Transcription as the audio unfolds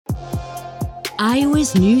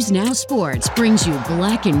Iowa's News Now Sports brings you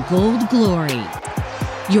black and gold glory.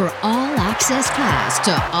 Your all-access pass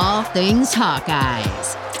to all things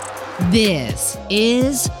Hawkeyes. This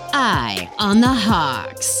is Eye on the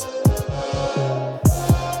Hawks.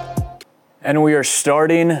 And we are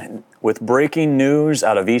starting with breaking news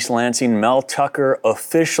out of East Lansing. Mel Tucker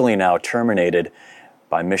officially now terminated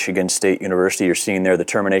by Michigan State University. You're seeing there the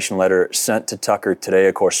termination letter sent to Tucker today.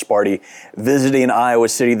 Of course, Sparty visiting Iowa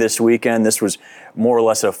City this weekend. This was more or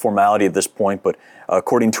less a formality at this point, but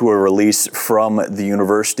according to a release from the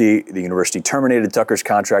university terminated Tucker's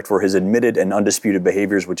contract for his admitted and undisputed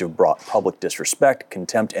behaviors which have brought public disrespect,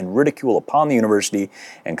 contempt, and ridicule upon the university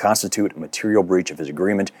and constitute a material breach of his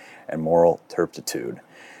agreement and moral turpitude.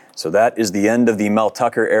 So that is the end of the Mel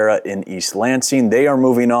Tucker era in East Lansing. They are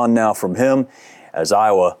moving on now from him as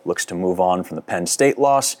Iowa looks to move on from the Penn State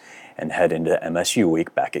loss and head into MSU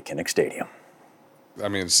week back at Kinnick Stadium. I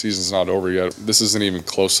mean, the season's not over yet. This isn't even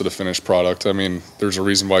close to the finished product. I mean, there's a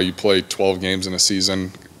reason why you play 12 games in a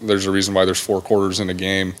season. There's a reason why there's 4 quarters in a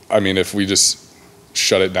game. I mean, if we just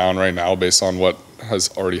shut it down right now based on what has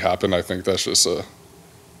already happened, I think that's just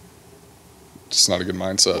not a good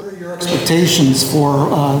mindset. What are your expectations for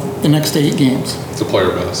the next 8 games? It's a player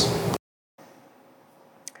best.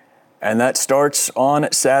 And that starts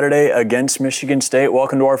on Saturday against Michigan State.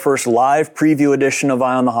 Welcome to our first live preview edition of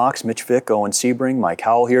Eye on the Hawks. Mitch Vick, Owen Sebring, Mike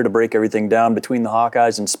Howell here to break everything down between the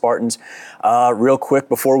Hawkeyes and Spartans. Real quick,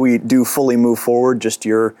 before we do fully move forward, just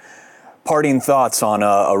your parting thoughts on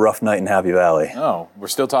a rough night in Happy Valley. Oh, we're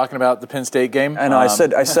still talking about the Penn State game? I know, I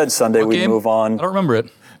said Sunday we'd move on. I don't remember it.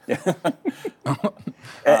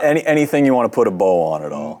 Anything you want to put a bow on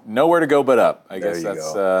at all? Nowhere to go but up. I guess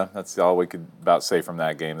go. that's all we could about say from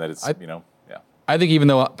that game. That it's I think even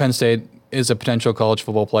though Penn State is a potential college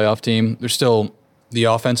football playoff team, there's still the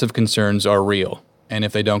offensive concerns are real, and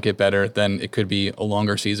if they don't get better, then it could be a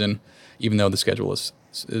longer season, even though the schedule is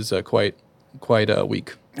quite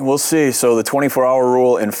weak. We'll see. So the 24-hour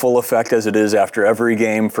rule in full effect as it is after every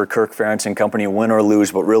game for Kirk Ferentz and company, win or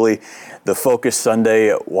lose. But really, the focus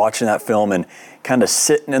Sunday, watching that film and kind of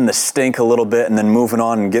sitting in the stink a little bit and then moving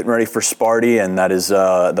on and getting ready for Sparty. And that is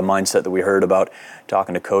the mindset that we heard about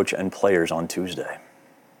talking to coach and players on Tuesday.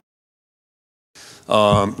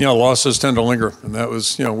 Losses tend to linger, and that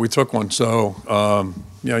was, we took one. So,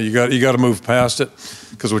 you got to move past it,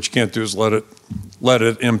 because what you can't do is let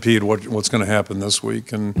it impede what's going to happen this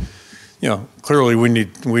week. And clearly we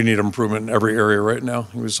need improvement in every area right now.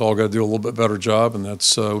 We just all got to do a little bit better job, and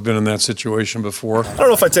that's we've been in that situation before. I don't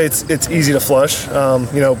know if I'd say it's easy to flush.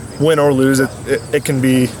 Win or lose, it can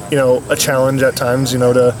be a challenge at times.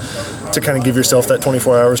 To kind of give yourself that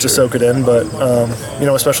 24 hours to soak it in. But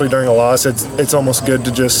especially during a loss, it's almost good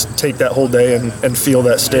to just take that whole day and feel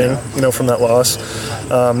that sting, from that loss.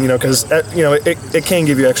 Because it can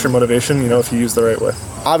give you extra motivation, if you use the right way.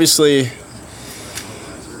 Obviously,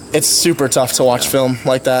 it's super tough to watch film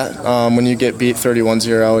like that. When you get beat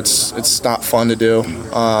 31-0, it's not fun to do,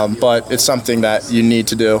 but it's something that you need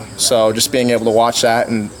to do. So just being able to watch that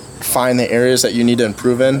and find the areas that you need to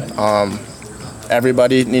improve in.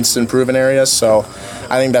 Everybody needs to improve in areas, so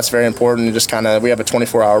I think that's very important. You just we have a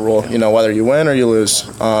 24-hour rule. Whether you win or you lose,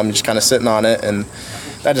 you're just kind of sitting on it, and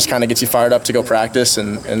that just kind of gets you fired up to go practice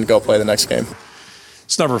and go play the next game.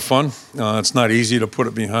 It's never fun. It's not easy to put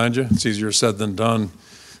it behind you. It's easier said than done.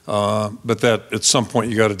 But that at some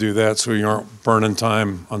point you got to do that so you aren't burning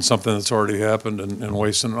time on something that's already happened and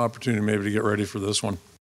wasting an opportunity maybe to get ready for this one.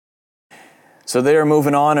 So they are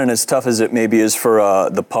moving on, and as tough as it maybe is for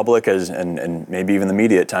the public and maybe even the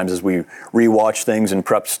media at times as we rewatch things and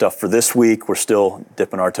prep stuff for this week, we're still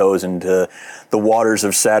dipping our toes into the waters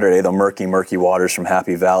of Saturday, the murky waters from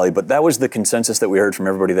Happy Valley. But that was the consensus that we heard from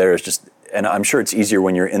everybody there, is just, and I'm sure it's easier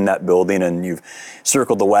when you're in that building and you've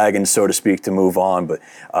circled the wagon, so to speak, to move on. But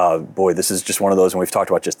this is just one of those, and we've talked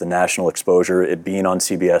about just the national exposure, it being on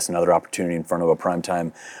CBS, another opportunity in front of a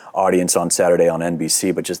primetime audience on Saturday on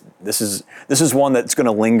NBC. But just this is one that's going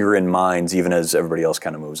to linger in minds even as everybody else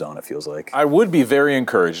kind of moves on, it feels like. I would be very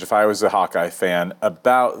encouraged if I was a Hawkeye fan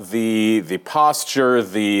about the posture,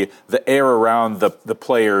 the air around the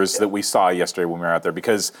players that we saw yesterday when we were out there,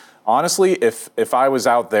 because honestly, if I was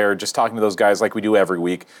out there just talking to those guys like we do every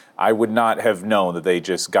week, I would not have known that they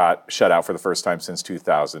just got shut out for the first time since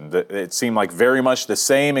 2000. It seemed like very much the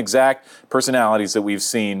same exact personalities that we've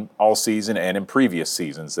seen all season and in previous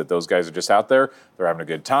seasons, that those guys are just out there, they're having a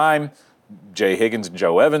good time. Jay Higgins and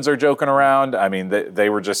Joe Evans are joking around. I mean, they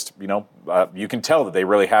were just, you can tell that they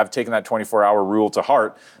really have taken that 24-hour rule to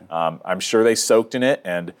heart. I'm sure they soaked in it,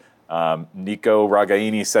 and Nico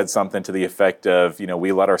Ragaini said something to the effect of,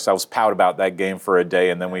 we let ourselves pout about that game for a day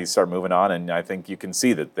and then we start moving on. And I think you can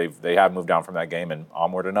see that they have moved on from that game and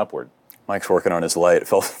onward and upward. Mike's working on his light. It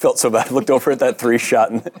felt so bad. I looked over at that 3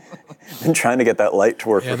 shot and been trying to get that light to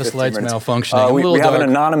work. Yeah, for this 15 light's minutes. malfunctioning. We have an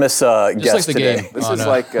anonymous guest like the today. game. This Oh, is no.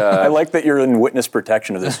 like I like that you're in witness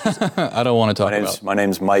protection of this. I don't want to talk about. My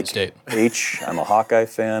name's Mike State. H. I'm a Hawkeye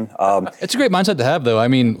fan. It's a great mindset to have, though. I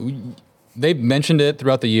mean, they've mentioned it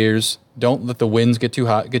throughout the years. Don't let the wins get you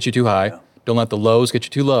too high. Yeah. Don't let the lows get you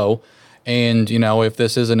too low. And if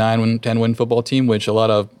this is a 9-win, 10-win football team, which a lot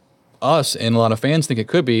of us and a lot of fans think it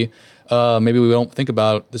could be, maybe we don't think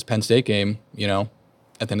about this Penn State game,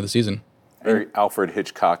 at the end of the season. Very Alfred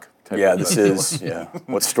Hitchcock type. Yeah, this is. Yeah.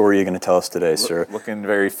 What story are you going to tell us today, sir? Looking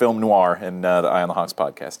very film noir in the Eye on the Hawks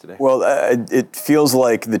podcast today. Well, it feels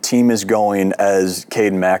like the team is going as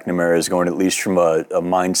Cade McNamara is going, at least from a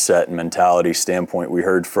mindset and mentality standpoint. We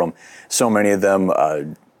heard from so many of them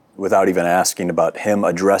without even asking about him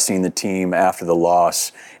addressing the team after the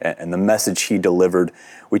loss and the message he delivered.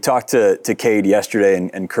 We talked to Cade yesterday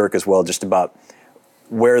and Kirk as well, just about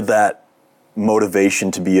where that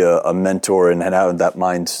motivation to be a mentor and have that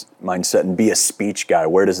mindset and be a speech guy,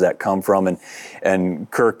 where does that come from?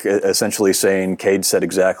 And Kirk essentially saying, Cade said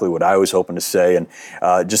exactly what I was hoping to say, and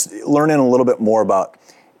just learning a little bit more about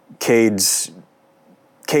Cade's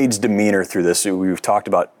demeanor through this. We've talked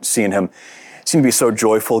about seeing him seem to be so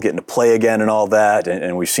joyful, getting to play again and all that,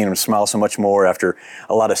 and we've seen him smile so much more after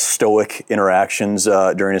a lot of stoic interactions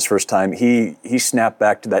during his first time. He snapped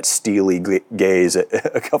back to that steely gaze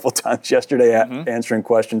a couple times yesterday, answering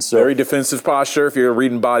questions. So very defensive posture. If you're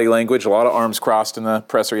reading body language, a lot of arms crossed in the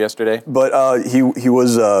presser yesterday. But he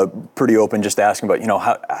was pretty open, just asking about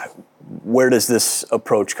where does this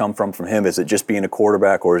approach come from him? Is it just being a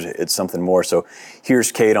quarterback, or is it something more? So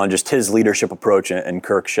here's Cade on just his leadership approach, and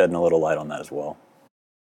Kirk shedding a little light on that as well.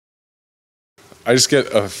 I just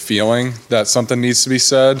get a feeling that something needs to be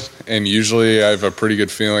said, and usually I have a pretty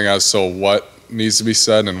good feeling as to what needs to be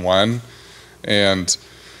said and when. And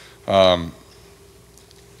I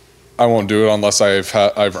won't do it unless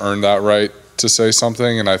I've earned that right to say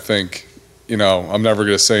something. And I think, I'm never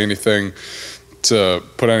going to say anything to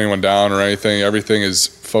put anyone down or anything. Everything is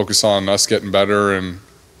focused on us getting better and,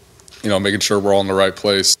 making sure we're all in the right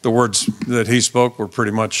place. The words that he spoke were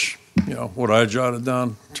pretty much, what I jotted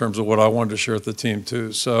down in terms of what I wanted to share with the team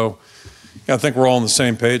too. So I think we're all on the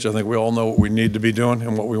same page. I think we all know what we need to be doing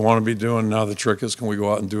and what we want to be doing. Now the trick is, can we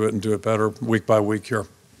go out and do it better week by week here?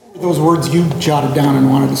 Those words you jotted down and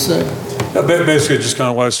wanted to say. Basically, just kind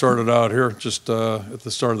of what I started out here, just at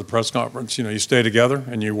the start of the press conference. You stay together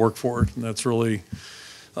and you work for it, and that's really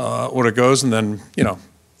what it goes. And then,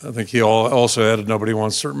 I think he also added, nobody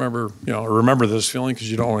wants to remember this feeling because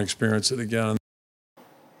you don't want to experience it again.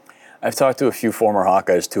 I've talked to a few former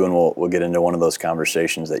Hawkeyes too, and we'll get into one of those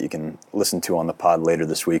conversations that you can listen to on the pod later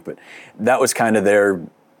this week. But that was kind of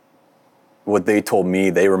what they told me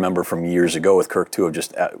they remember from years ago with Kirk too, of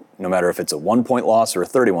just no matter if it's a 1-point loss or a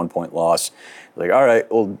 31-point loss, like, all right,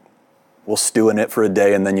 we'll stew in it for a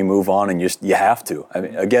day and then you move on, and you have to. I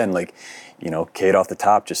mean, again, Cade off the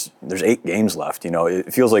top, just there's 8 games left.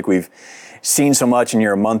 It feels like we've seen so much and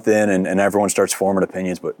you're a month in and everyone starts forming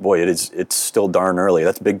opinions, but boy, it's still darn early.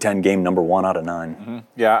 That's Big Ten game number 1 out of 9. Mm-hmm.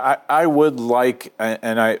 Yeah, I would like,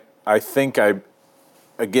 and I think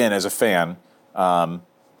again, as a fan,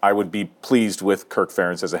 I would be pleased with Kirk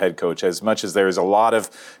Ferentz as a head coach, as much as there's a lot of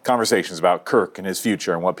conversations about Kirk and his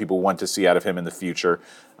future and what people want to see out of him in the future.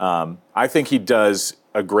 I think he does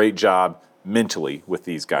a great job mentally with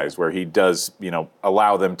these guys, where he does,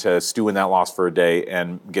 allow them to stew in that loss for a day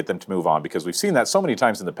and get them to move on, because we've seen that so many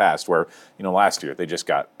times in the past where, last year they just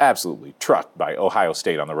got absolutely trucked by Ohio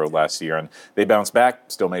State on the road last year, and they bounced back,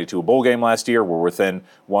 still made it to a bowl game last year, were within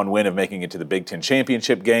 1 win of making it to the Big Ten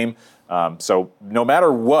championship game. So no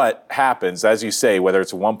matter what happens, as you say, whether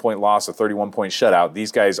it's a 1-point loss, a 31-point shutout,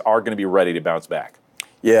 these guys are going to be ready to bounce back.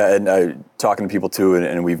 Yeah, and talking to people too,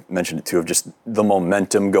 and we've mentioned it too, of just the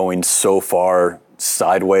momentum going so far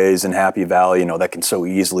sideways in Happy Valley, that can so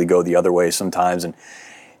easily go the other way sometimes. And,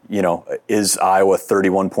 is Iowa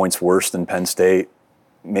 31 points worse than Penn State?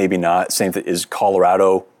 Maybe not. Same thing, is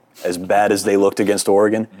Colorado as bad as they looked against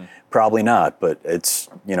Oregon? Mm-hmm. Probably not, but it's,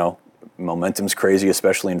 momentum's crazy,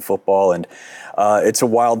 especially in football, and it's a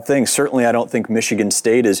wild thing. Certainly, I don't think Michigan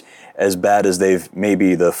State is as bad as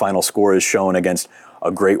maybe the final score is shown against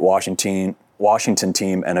a great Washington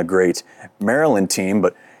team and a great Maryland team,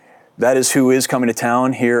 but that is who is coming to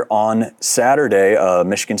town here on Saturday, a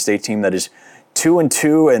Michigan State team that is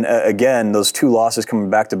 2-2, and again, those 2 losses coming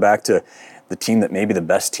back-to-back to the team that may be the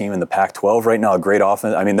best team in the Pac-12 right now, a great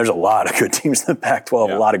offense. I mean, there's a lot of good teams in the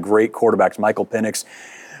Pac-12, a lot of great quarterbacks. Michael Penix,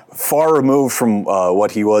 far removed from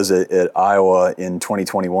what he was at Iowa in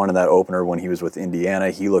 2021 in that opener when he was with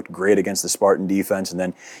Indiana. He looked great against the Spartan defense, and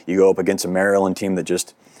then you go up against a Maryland team that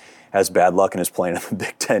just has bad luck and is playing in the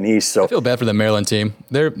Big Ten East. So I feel bad for the Maryland team.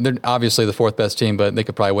 They're obviously the fourth best team, but they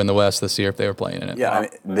could probably win the West this year if they were playing in it. Yeah,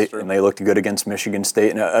 and they looked good against Michigan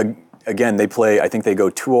State. And again, they play. I think they go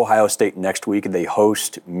to Ohio State next week, and they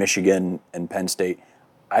host Michigan and Penn State.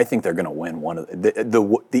 I think they're going to win one of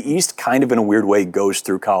the East. Kind of in a weird way goes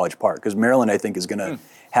through College Park because Maryland, I think, is going to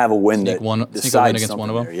have a win sneak decides a win against something one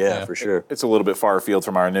of them. There. Yeah, for sure. It's a little bit far afield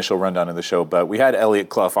from our initial rundown of the show, but we had Elliot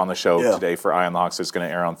Clough on the show today for Eye on the Hawks. It's going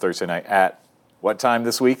to air on Thursday night at what time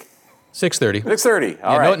this week? 6:30. 6:30.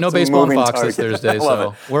 All right. No baseball on Fox this Thursday,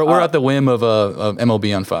 so we're at the whim of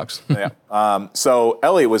MLB on Fox. Yeah. So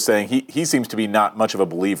Elliot was saying he seems to be not much of a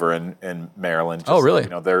believer in Maryland. Oh, really?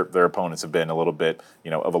 Their opponents have been a little bit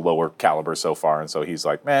of a lower caliber so far, and so he's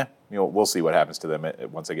like, we'll see what happens to them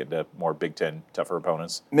once they get into more Big Ten tougher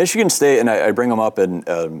opponents. Michigan State, and I bring them up and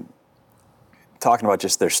talking about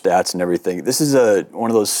just their stats and everything. This is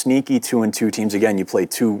one of those sneaky 2-2 teams. Again, you play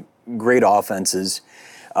two great offenses.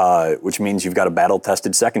 Which means you've got a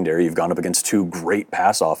battle-tested secondary. You've gone up against two great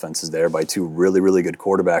pass offenses there by two really, really good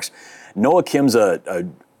quarterbacks. Noah Kim's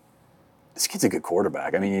this kid's a good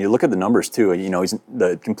quarterback. I mean, you look at the numbers too.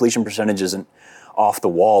 The completion percentage isn't off the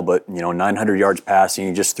wall, but 900 yards passing.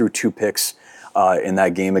 He just threw 2 picks in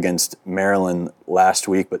that game against Maryland last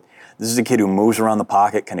week. But this is a kid who moves around the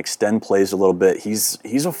pocket, can extend plays a little bit. He's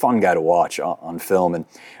a fun guy to watch on film, and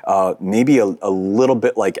maybe a little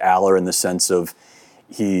bit like Aller in the sense of.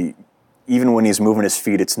 Even when he's moving his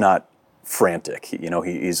feet, it's not frantic.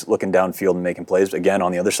 He's looking downfield and making plays. Again,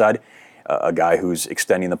 on the other side, a guy who's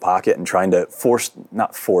extending the pocket and trying to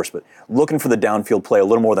but looking for the downfield play a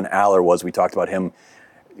little more than Aller was. We talked about him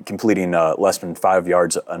completing less than 5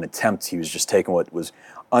 yards an attempt. He was just taking what was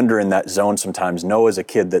under in that zone sometimes. Noah's a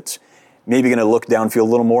kid that's maybe going to look downfield a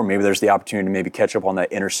little more. Maybe there's the opportunity to maybe catch up on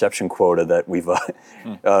that interception quota that we've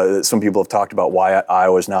some people have talked about why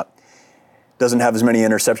Iowa's doesn't have as many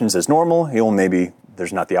interceptions as normal. Maybe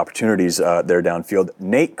there's not the opportunities there downfield.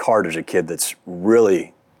 Nate Carter's a kid that's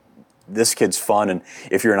really, this kid's fun, and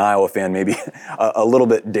if you're an Iowa fan, maybe a little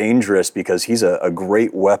bit dangerous because he's a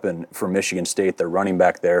great weapon for Michigan State. Their running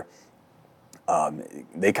back there,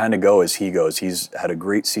 they kind of go as he goes. He's had a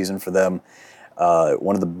great season for them.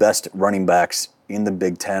 One of the best running backs in the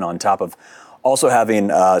Big Ten on top of also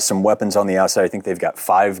having some weapons on the outside. I think they've got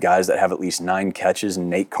 5 guys that have at least 9 catches, and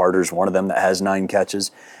Nate Carter's one of them that has 9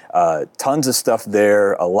 catches. Tons of stuff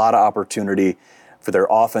there, a lot of opportunity for their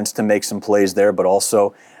offense to make some plays there, but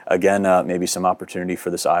also, again, maybe some opportunity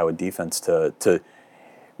for this Iowa defense to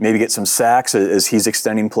maybe get some sacks as he's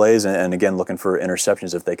extending plays, and again, looking for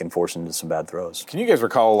interceptions if they can force into some bad throws. Can you guys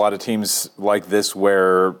recall a lot of teams like this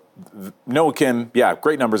where Noah Kim,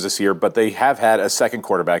 great numbers this year, but they have had a second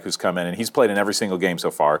quarterback who's come in, and he's played in every single game so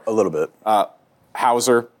far? A little bit.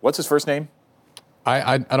 Hauser, what's his first name?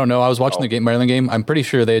 I don't know. I was watching the Maryland game. I'm pretty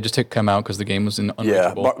sure they had just come out because the game was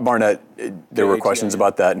unreachable. Yeah, Barnett, there were questions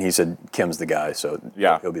about that, and he said Kim's the guy, so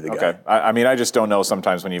he'll be the guy. I just don't know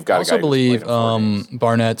sometimes when you've got a guy. I also believe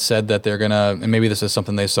Barnett said that they're going to, and maybe this is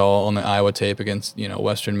something they saw on the Iowa tape against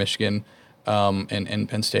Western Michigan and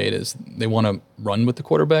Penn State, is they want to run with the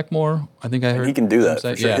quarterback more. I think I heard. He can do that,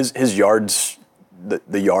 for sure. Yeah. His yards,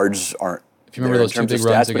 the yards aren't. If you remember those 2 big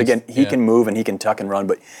runs, but again, he can move and he can tuck and run.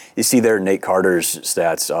 But you see there Nate Carter's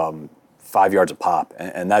stats, 5 yards a pop,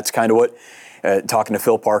 and that's kind of what. Talking to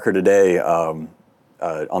Phil Parker today on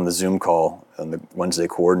the Zoom call on the Wednesday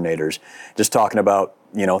coordinators, just talking about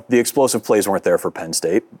the explosive plays weren't there for Penn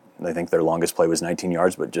State. I think their longest play was 19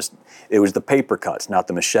 yards, but it was the paper cuts, not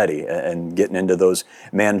the machete, and getting into those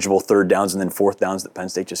manageable 3rd downs and then 4th downs that Penn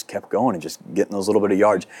State just kept going and just getting those little bit of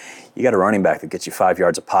yards. You got a running back that gets you 5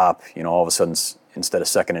 yards a pop. All of a sudden, instead of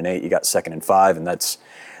 2nd and 8, you got 2nd and 5, and that's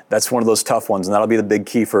one of those tough ones, and that'll be the big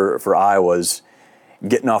key for Iowa's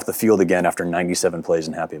getting off the field again after 97 plays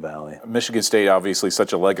in Happy Valley. Michigan State, obviously,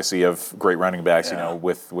 such a legacy of great running backs,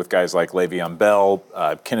 with guys like Le'Veon Bell,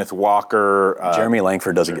 Kenneth Walker. Jeremy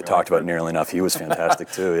Langford doesn't get talked about nearly enough. He was fantastic,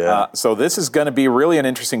 too, So this is going to be really an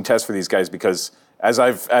interesting test for these guys because as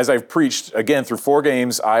I've preached, again, through 4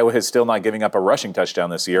 games, Iowa is still not giving up a rushing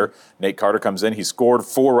touchdown this year. Nate Carter comes in. He scored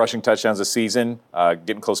 4 rushing touchdowns this season,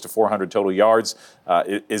 getting close to 400 total yards.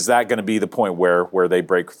 Is that going to be the point where they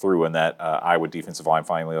break through and that Iowa defensive line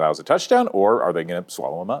finally allows a touchdown, or are they going to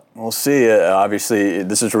swallow them up? We'll see. Obviously,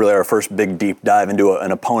 this is really our first big deep dive into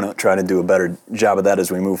an opponent, trying to do a better job of that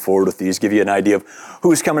as we move forward with these, give you an idea of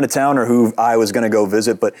who's coming to town or who Iowa's going to go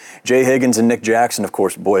visit. But Jay Higgins and Nick Jackson, of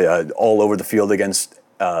course, all over the field against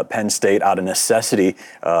Penn State out of necessity.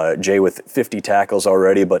 Jay with 50 tackles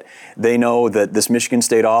already, but they know that this Michigan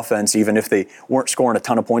State offense, even if they weren't scoring a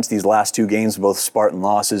ton of points these last 2 games, both Spartan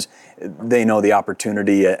losses, they know the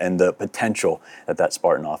opportunity and the potential that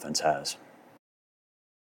Spartan offense has.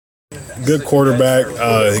 Good quarterback.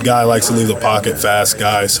 The guy likes to leave the pocket, fast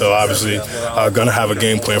guy. So obviously, going to have a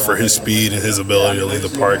game plan for his speed and his ability to leave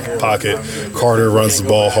the pocket. Carter runs the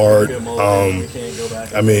ball hard.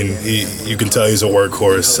 You can tell he's a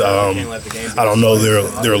workhorse. I don't know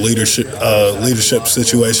their leadership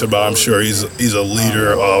situation, but I'm sure he's a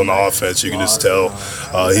leader on the offense. You can just tell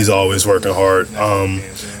he's always working hard.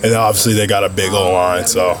 And obviously, they got a big O-line,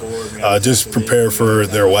 so just prepare for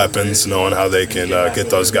their weapons, knowing how they can get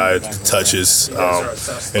those guys touches,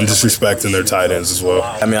 and just respecting their tight ends as well.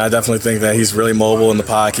 I definitely think that he's really mobile in the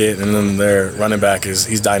pocket, and then their running back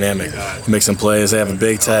he's dynamic. He makes some plays. They have a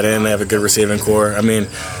big tight end. They have a good receiving core.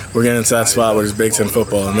 We're getting into that spot where it's Big Ten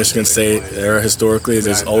football. In Michigan State, historically,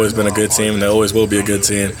 there's always been a good team, and there always will be a good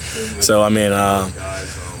team. So,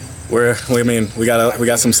 we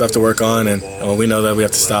got some stuff to work on, and we know that we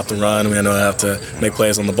have to stop the run. We know we have to make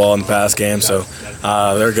plays on the ball in the pass game. So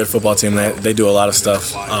they're a good football team. They do a lot of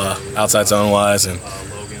stuff outside zone wise, and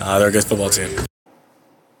they're a good football team.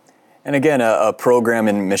 And again, a program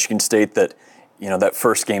in Michigan State that, that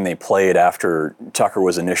first game they played after Tucker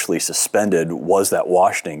was initially suspended was that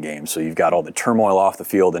Washington game. So you've got all the turmoil off the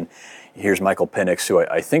field, and here's Michael Penix, who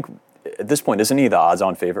I think at this point, isn't he the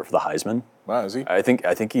odds-on favorite for the Heisman? Wow, is he? I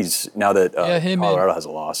think he's, now that Colorado has a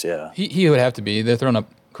loss, yeah. He would have to be. They're throwing up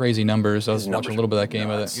crazy numbers. I was watching a little bit of that game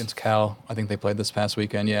against Cal. I think they played this past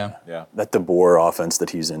weekend, yeah. That DeBoer offense that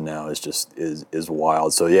he's in now is just is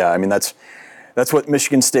wild. So, yeah, that's what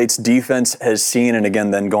Michigan State's defense has seen, and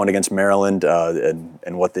again, then going against Maryland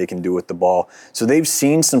and what they can do with the ball. So they've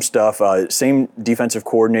seen some stuff. Same defensive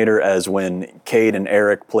coordinator as when Cade and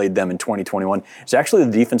Eric played them in 2021. It's actually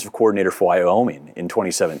the defensive coordinator for Wyoming in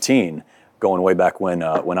 2017, going way back when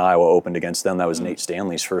Iowa opened against them. That was Nate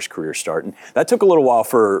Stanley's first career start. And that took a little while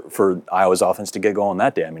for Iowa's offense to get going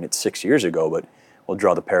that day. It's 6 years ago, but we'll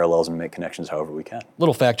draw the parallels and make connections however we can.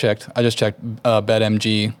 Little fact checked. I just checked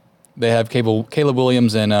BetMG. They have Caleb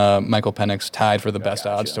Williams and Michael Penix tied for the best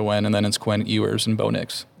odds to win, and then it's Quinn Ewers and Bo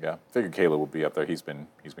Nix. Yeah, I figured Caleb would be up there. He's been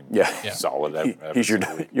solid. He's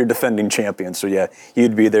your defending champion, so yeah,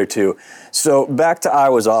 he'd be there too. So back to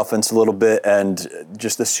Iowa's offense a little bit, and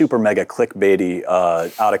just the super mega clickbaity,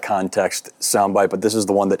 out of context soundbite, but this is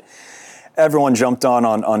the one that everyone jumped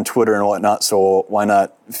on Twitter and whatnot, so why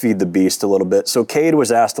not feed the beast a little bit? So Cade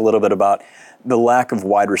was asked a little bit about the lack of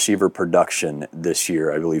wide receiver production this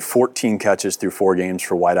year. I believe 14 catches through 4 games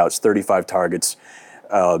for wideouts, 35 targets.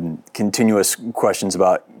 Continuous questions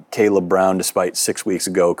about Caleb Brown, despite 6 weeks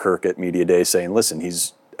ago, Kirk at Media Day saying, listen,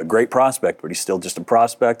 he's a great prospect, but he's still just a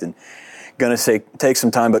prospect and going to take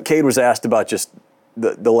some time. But Cade was asked about just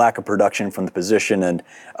the lack of production from the position, and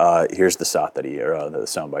here's the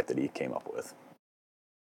soundbite that he came up with.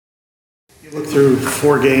 You look through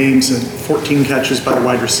 4 games and 14 catches by the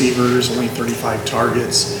wide receivers, only 35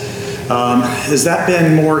 targets. Has that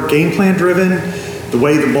been more game plan driven, the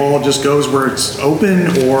way the ball just goes where it's open,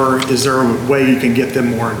 or is there a way you can get them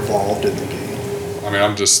more involved in the game?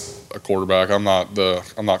 I'm just a quarterback. I'm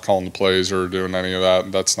not calling the plays or doing any of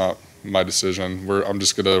that. That's not my decision. I'm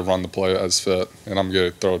just going to run the play as fit, and I'm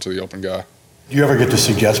going to throw it to the open guy. Do you ever get to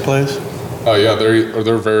suggest plays? Yeah,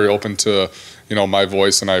 they're very open to my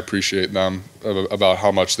voice, and I appreciate them about how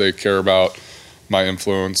much they care about my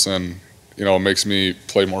influence, and it makes me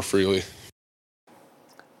play more freely.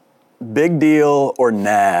 Big deal or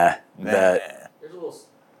nah?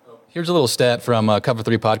 Here's a little stat from Cover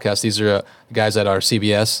 3 podcast. These are guys at our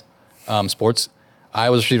CBS Sports.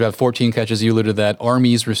 Iowa's receiver have 14 catches. You alluded to that.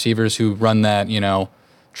 Army's receivers who run that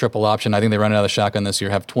triple option, I think they run it out of the shotgun this year,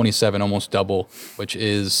 have 27, almost double, which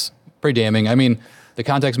is pretty damning. The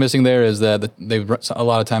context missing there is that they a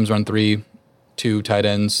lot of times run 3-2 tight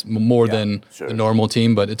ends more than the normal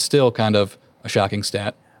team, but it's still kind of a shocking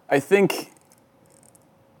stat. I think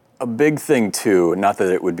a big thing too, not that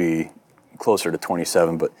it would be closer to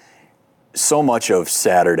 27, but so much of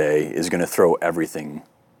Saturday is going to throw everything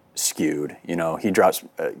skewed. He drops.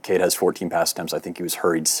 Cade has 14 pass attempts. I think he was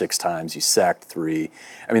hurried 6 times. He sacked 3.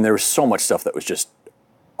 I mean, there was so much stuff that was just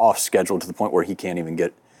off schedule to the point where he can't even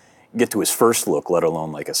get to his first look, let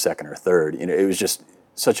alone like a second or third. It was just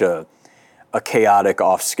such a chaotic,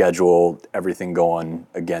 off schedule, everything going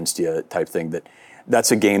against you type thing.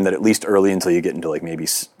 That's a game that at least early until you get into like maybe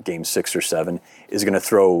game 6 or 7 is going to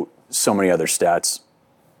throw so many other stats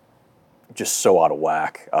just so out of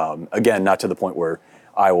whack. Again, not to the point where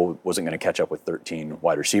Iowa wasn't going to catch up with 13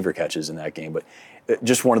 wide receiver catches in that game, but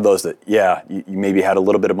just one of those that, you maybe had a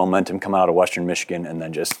little bit of momentum come out of Western Michigan and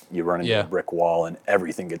then just you run into a brick wall and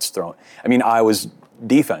everything gets thrown. I mean, Iowa's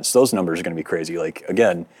defense, those numbers are going to be crazy. Like,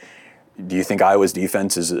 again, do you think Iowa's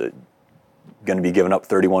defense is going to be giving up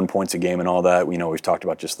 31 points a game and all that? We've talked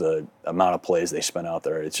about just the amount of plays they spent out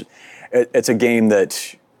there. It's a game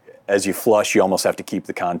that, as you flush, you almost have to keep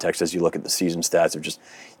the context as you look at the season stats of just,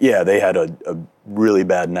 they had a really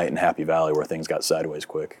bad night in Happy Valley where things got sideways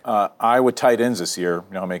quick. Iowa tight ends this year,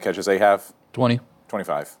 you know how many catches they have? 20.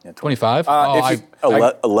 25. Yeah, 25?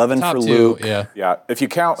 11 for Luke. Yeah, if you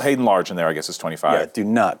count Hayden Large in there, I guess it's 25. Yeah, do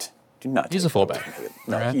not. He's a fullback.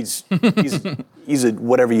 No, right? he's a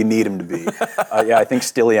whatever you need him to be. I think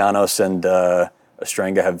Stylianos and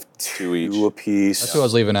Ostrenga have 2 apiece. That's who I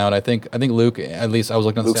was leaving out. I think Luke, at least I was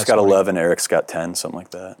looking at the Luke's stats. got 11, Eric's got 10, something like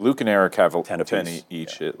that. Luke and Eric have 10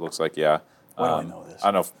 each, it looks like, yeah. Why do I know this? I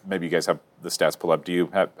don't know if maybe you guys have the stats pulled up. Do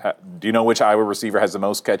you know which Iowa receiver has the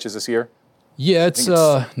most catches this year? Yeah, it's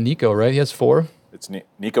Nico, right? He has 4. It's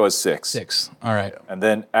Nico has 6. 6. All right. And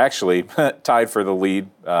then actually tied for the lead,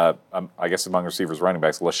 I guess among receivers, running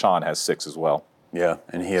backs, LaShawn has 6 as well. Yeah,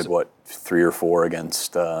 and he had 3 or 4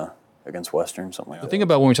 against Western, something like that. The thing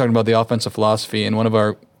about when we're talking about the offensive philosophy, and one of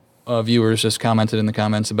our viewers just commented in the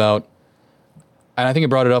comments about, and I think he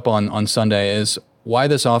brought it up on Sunday, is why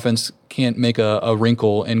this offense can't make a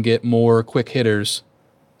wrinkle and get more quick hitters,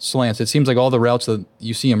 slants. It seems like all the routes that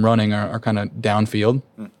you see him running are kind of downfield,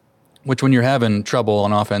 which when you're having trouble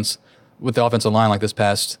on offense with the offensive line like this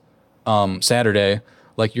past Saturday,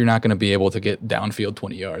 like you're not going to be able to get downfield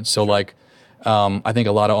 20 yards. So I think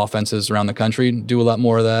a lot of offenses around the country do a lot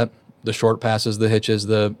more of that. The short passes, the hitches,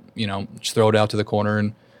 just throw it out to the corner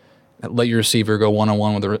and let your receiver go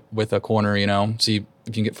one-on-one with a corner, see if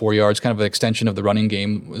you can get 4 yards. Kind of an extension of the running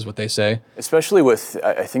game is what they say. Especially with,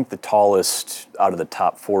 I think the tallest out of the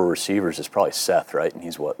top 4 receivers is probably Seth, right? And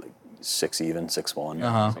he's 6'1",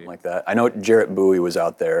 something like that. I know Jarrett Bowie was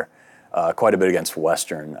out there quite a bit against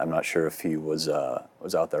Western. I'm not sure if he was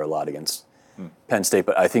out there a lot against Penn State,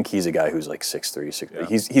 but I think he's a guy who's like 6'3", 6'4".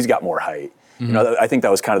 Yeah. He's got more height. Mm-hmm. I think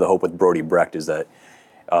that was kind of the hope with Brody Brecht is that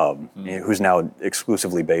who's now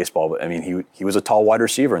exclusively baseball, but I mean he was a tall wide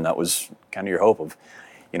receiver, and that was kind of your hope of,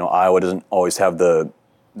 Iowa doesn't always have the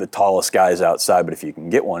tallest guys outside, but if you can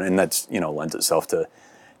get one, and that's lends itself to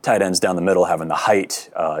tight ends down the middle having the height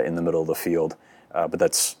in the middle of the field, but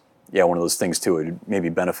that's one of those things too. It would maybe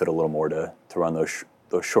benefit a little more to run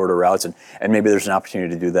those shorter routes, and maybe there's an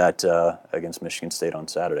opportunity to do that against Michigan State on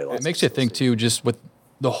Saturday. It makes you think too, just with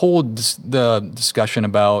the whole the discussion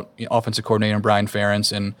about offensive coordinator Brian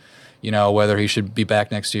Ferentz and whether he should be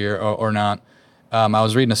back next year or not. I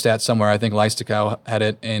was reading a stat somewhere. I think Leistokow had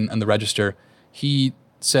it in the Register. He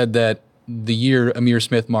said that the year Amir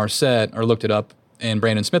Smith-Marset, or looked it up, and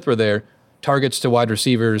Brandon Smith were there, targets to wide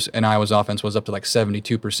receivers in Iowa's offense was up to like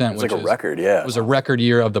 72%. It's like a record, yeah. It was a record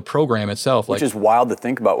year of the program itself. Which is wild to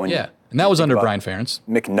think about when and that was under Brian Ferentz.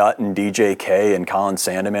 McNutt and DJK and Colin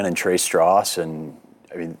Sandeman and Trey Strauss, and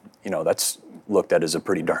I mean, that's looked at as a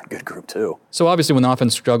pretty darn good group too. So obviously when the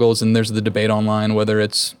offense struggles and there's the debate online, whether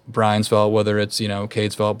it's Brian's fault, whether it's,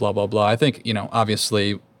 Cade's fault, blah, blah, blah. I think,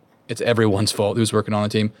 obviously it's everyone's fault who's working on the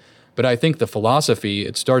team. But I think the philosophy,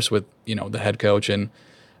 it starts with, the head coach, and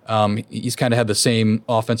he's kind of had the same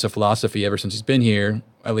offensive philosophy ever since he's been here,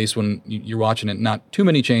 at least when you're watching it, not too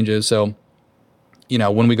many changes. So,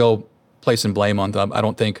 when we go placing blame on them, I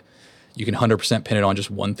don't think you can 100% pin it on just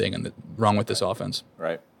one thing wrong with this offense.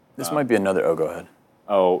 Right. This might be another. Oh, go ahead.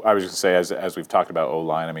 Oh, I was just going to say, as we've talked about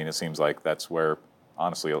O-line, I mean, it seems like that's where,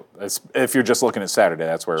 honestly, if you're just looking at Saturday,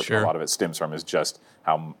 that's where a lot of it stems from, is just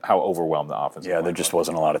how overwhelmed the offense. Yeah, there just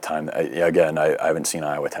wasn't a lot of time. Again, I haven't seen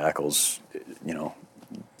Iowa tackles,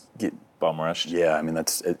 get bum rushed. Yeah, I mean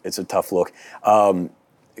it's a tough look.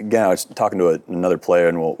 Again, I was talking to another player,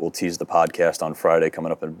 and we'll tease the podcast on Friday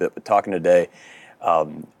coming up in a bit. But talking today,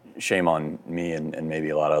 shame on me and maybe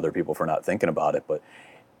a lot of other people for not thinking about it, but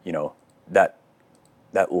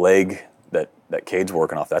that leg that that Cade's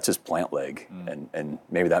working off, that's his plant leg. And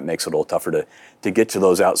maybe that makes it a little tougher to get to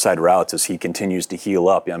those outside routes as he continues to heal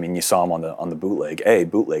up. I mean, you saw him on the bootleg.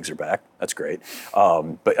 Bootlegs are back. That's great.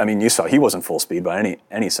 But, I mean, you saw he wasn't full speed by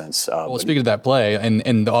any sense. Well, speaking of that play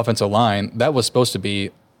and the offensive line, that was supposed to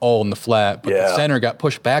be all in the flat, but the center got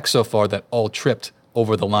pushed back so far that all tripped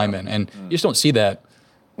over the lineman. And you just don't see that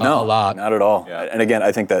a lot. Not at all. Yeah. And, again,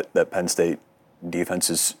 I think that Penn State defense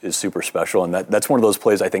is super special, and that's one of those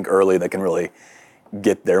plays I think early that can really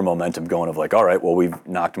get their momentum going of like, all right, well, we've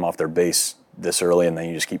knocked them off their base this early, and then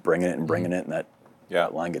you just keep bringing it, and that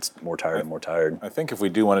line gets more tired and more tired. I think if we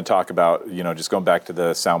do want to talk about, just going back to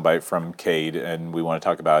the soundbite from Cade, and we want to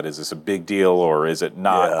talk about, is this a big deal or is it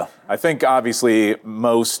not? Yeah. I think obviously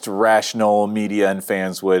most rational media and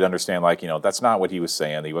fans would understand, that's not what he was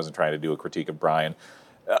saying. He wasn't trying to do a critique of Brian.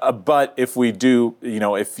 But if we do,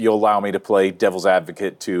 if you'll allow me to play devil's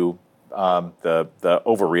advocate to the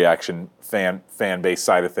overreaction fan base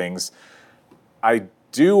side of things, I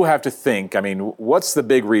do have to think, what's the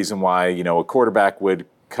big reason why, a quarterback would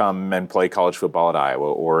come and play college football at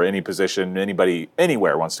Iowa, or any position, anybody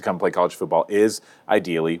anywhere wants to come play college football, is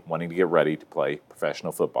ideally wanting to get ready to play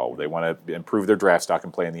professional football. They want to improve their draft stock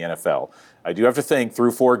and play in the NFL. I do have to think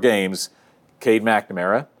through 4 games, Cade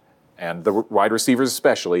McNamara and the wide receivers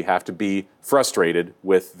especially have to be frustrated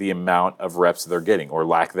with the amount of reps they're getting, or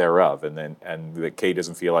lack thereof. And that Cade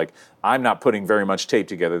doesn't feel like, I'm not putting very much tape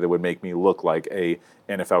together that would make me look like a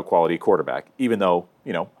NFL quality quarterback. Even though,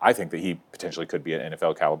 I think that he potentially could be an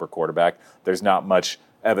NFL caliber quarterback. There's not much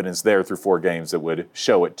evidence there through 4 games that would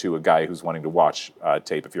show it to a guy who's wanting to watch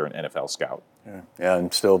tape if you're an NFL scout. Yeah,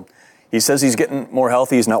 and still, he says he's getting more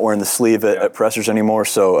healthy. He's not wearing the sleeve at pressers anymore.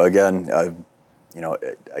 So again,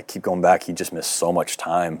 I keep going back. He just missed so much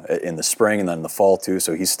time in the spring and then in the fall too.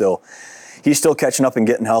 So he's still catching up and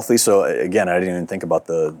getting healthy. So again, I didn't even think about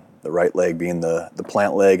the right leg being the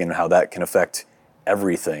plant leg and how that can affect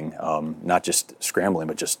everything, not just scrambling,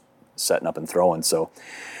 but just setting up and throwing. So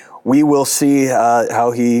we will see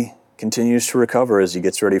how he continues to recover as he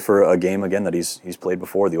gets ready for a game again that he's played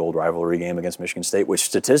before, the old rivalry game against Michigan State, which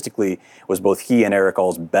statistically was both he and Eric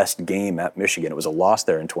All's best game at Michigan. It was a loss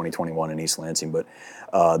there in 2021 in East Lansing, but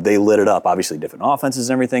they lit it up. Obviously different offenses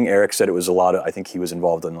and everything. Eric said it was I think he was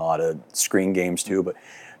involved in a lot of screen games too, but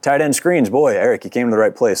tight end screens, boy, Eric, you came to the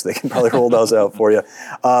right place. They can probably roll those out for you.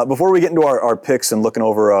 Before we get into our picks and looking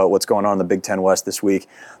over what's going on in the Big Ten West this week,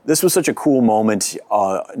 this was such a cool moment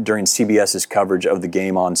during CBS's coverage of the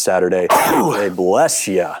game on Saturday. Hey, bless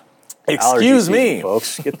you. Excuse me.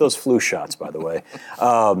 Folks. Get those flu shots, by the way.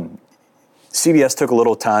 CBS took a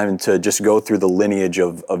little time to just go through the lineage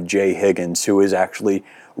of Jay Higgins, who is actually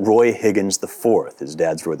Roy Higgins IV. His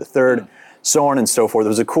dad's Roy III, so on and so forth. It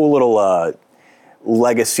was a cool little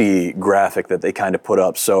legacy graphic that they kind of put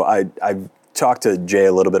up. So I talked to Jay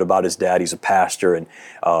a little bit about his dad. He's a pastor, and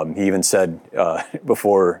he even said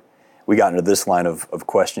before we got into this line of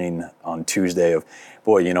questioning on Tuesday of,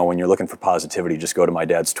 boy, when you're looking for positivity, just go to my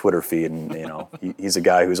dad's Twitter feed, and he's a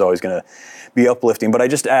guy who's always going to be uplifting. But I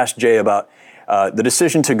just asked Jay about the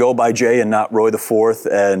decision to go by Jay and not Roy IV,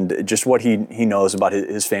 and just what he knows about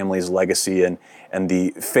his family's legacy and the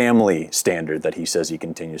family standard that he says he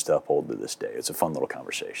continues to uphold to this day. It's a fun little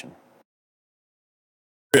conversation.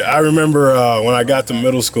 I remember when I got to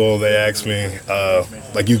middle school, they asked me,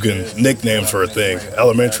 nicknames were a thing.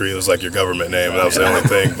 Elementary, it was like your government name, and that was the only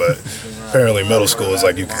thing, but apparently middle school is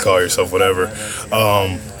like you could call yourself whatever.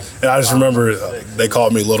 And I just remember they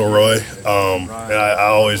called me Little Roy, and I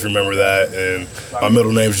always remember that. And my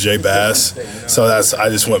middle name's Jay Bass, so I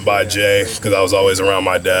just went by Jay because I was always around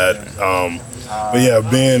my dad. But yeah,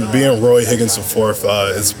 being Roy Higgins IV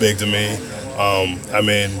is big to me.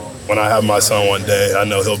 When I have my son one day, I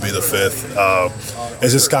know he'll be the 5th.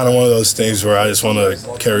 It's just kind of one of those things where I just want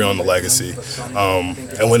to carry on the legacy.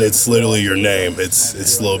 And when it's literally your name,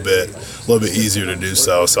 it's a little bit easier to do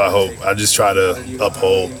so. So I just try to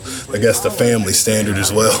uphold, I guess, the family standard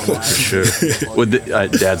as well. For sure.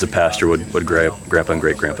 Dad's a pastor. What Grandpa and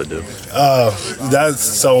Great-Grandpa do?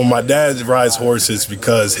 So my dad rides horses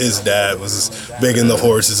because his dad was big into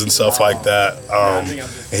horses and stuff like that.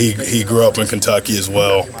 He grew up in Kentucky as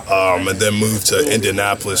well, and then moved to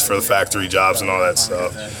Indianapolis for the factory jobs and all that stuff.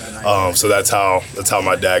 So that's how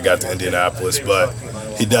my dad got to Indianapolis. But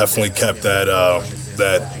he definitely kept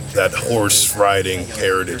that horse riding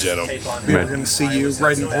heritage in him. We were going to see you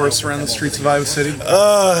riding a horse around the streets of Iowa City?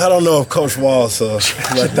 I don't know if Coach Wallace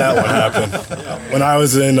let that one happen. When I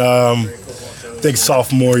was in, I think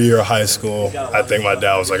sophomore year of high school, I think my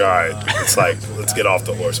dad was like, all right, let's get off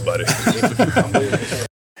the horse, buddy.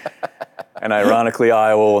 And ironically,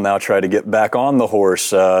 Iowa will now try to get back on the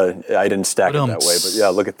horse. I didn't stack it that way, but yeah,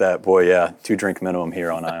 look at that. Boy, yeah, 2-drink minimum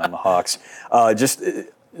here on Eye on the Hawks. Just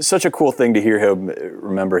such a cool thing to hear him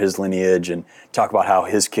remember his lineage and talk about how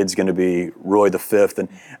his kid's going to be Roy V. And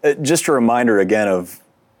just a reminder again of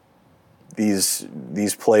these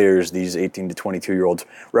players, these 18 to 22-year-olds,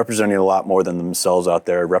 representing a lot more than themselves out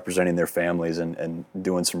there, representing their families and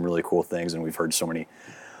doing some really cool things. And we've heard so many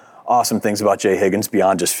awesome things about Jay Higgins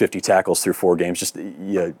beyond just 50 tackles through 4 games. Just,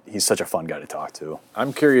 yeah, he's such a fun guy to talk to.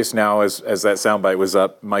 I'm curious now, as that soundbite was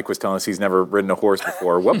up, Mike was telling us he's never ridden a horse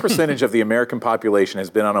before. What percentage of the American population has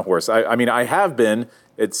been on a horse? I mean, I have been.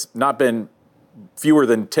 It's not been fewer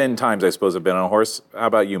than 10 times, I suppose, I've been on a horse. How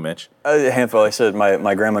about you, Mitch? A handful. I said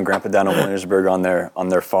my grandma and grandpa down in Williamsburg on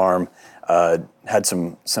their farm had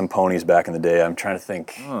some ponies back in the day. I'm trying to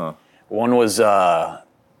think. One was the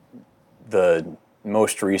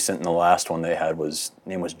most recent, and the last one they had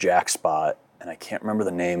name was Jack Spot, and I can't remember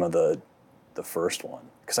the name of the first one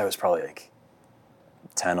because I was probably like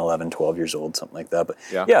 10, 11, 12 years old, something like that. But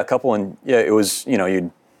yeah, a couple, and yeah, it was,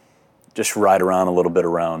 you'd just ride around a little bit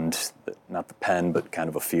around, not the pen, but kind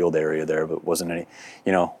of a field area there, but wasn't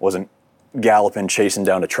galloping, chasing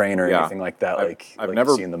down a train or anything like that. I've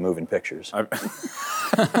never seen the moving pictures.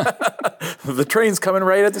 The train's coming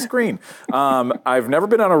right at the screen. I've never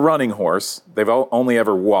been on a running horse. They've only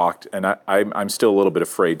ever walked, and I'm still a little bit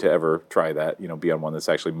afraid to ever try that. Be on one that's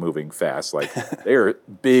actually moving fast. Like they're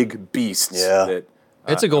big beasts. Yeah,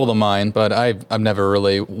 it's a goal of mine, but I've never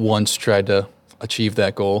really once tried to achieve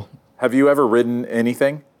that goal. Have you ever ridden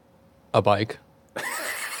anything? A bike.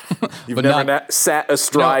 You've never sat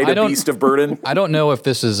astride a beast of burden? I don't know if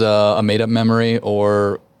this is a made-up memory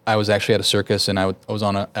or I was actually at a circus and I was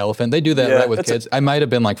on an elephant. They do that right with kids. I might have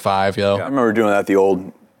been like 5, yo. Yeah, I remember doing that at the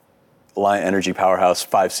old Alliant Energy Powerhouse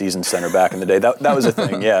 5 Seasons Center back in the day. That was a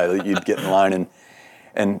thing, yeah. You'd get in line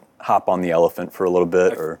and hop on the elephant for a little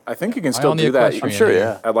bit. I think you can still do that. I'm sure,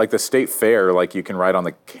 yeah. At like the state fair, like you can ride on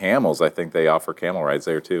the camels. I think they offer camel rides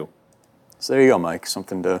there too. So there you go, Mike.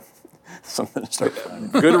 Something to start planning.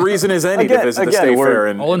 Good reason as any to visit the state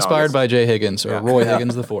fair. All inspired by Jay Higgins or Roy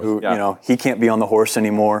Higgins IV. Who, he can't be on the horse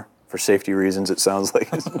anymore for safety reasons, it sounds like.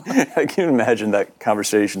 I can imagine that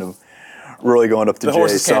conversation of Roy going up to Jay. The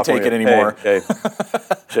horses can't take it anymore. Hey,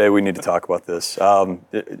 Jay, we need to talk about this.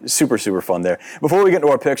 Super, super fun there. Before we get into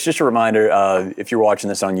our picks, just a reminder, if you're watching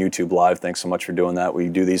this on YouTube Live, thanks so much for doing that. We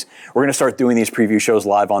do these. We're going to start doing these preview shows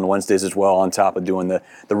live on Wednesdays as well, on top of doing the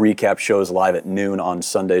recap shows live at noon on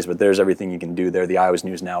Sundays. But there's everything you can do there. The Iowa's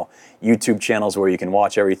News Now YouTube channels where you can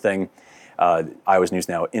watch everything. Iowa's News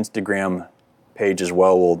Now Instagram page as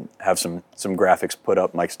well. We'll have some graphics put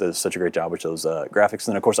up. Mike does such a great job with those graphics.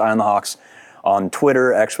 And then, of course, Eye on the Hawks on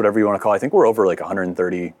Twitter, X, whatever you want to call it. I think we're over like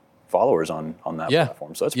 130 followers on that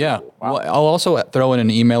platform. So that's pretty cool. Wow. Well, I'll also throw in an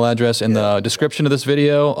email address in the description of this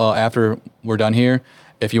video after we're done here.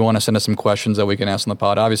 If you want to send us some questions that we can ask on the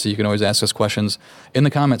pod, obviously you can always ask us questions in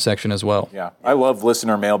the comment section as well. Yeah, I love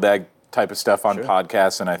listener mailbag type of stuff on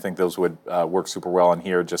podcasts, and I think those would work super well on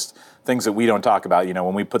here. Just things that we don't talk about.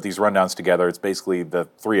 When we put these rundowns together, it's basically the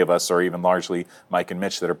three of us, or even largely Mike and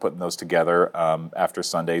Mitch, that are putting those together after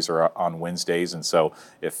Sundays or on Wednesdays. And so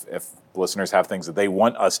if listeners have things that they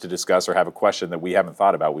want us to discuss or have a question that we haven't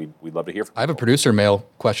thought about, we'd love to hear from you. I have a producer mail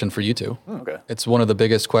question for you two. Okay. It's one of the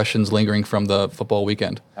biggest questions lingering from the football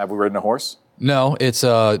weekend. Have we ridden a horse? No, it's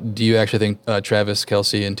do you actually think Travis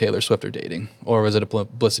Kelce and Taylor Swift are dating? Or was it a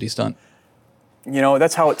publicity stunt?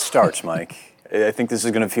 That's how it starts, Mike. I think this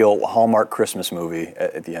is going to feel a Hallmark Christmas movie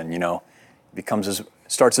at the end.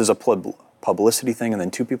 Starts as a publicity thing, and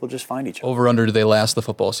then two people just find each other. Over under, do they last the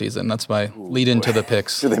football season? That's my lead into the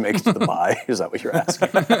picks. Do they make it to the bye? Is that what you're asking?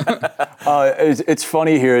 It's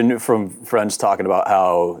funny hearing from friends talking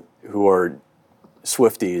about who are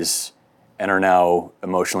Swifties and are now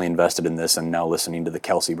emotionally invested in this and now listening to the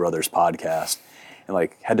Kelce Brothers podcast. And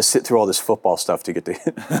had to sit through all this football stuff to get to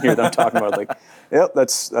hear them talking about it. Yep,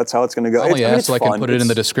 that's how it's going to go. So I can put it in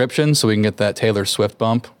the description so we can get that Taylor Swift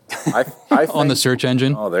bump on the search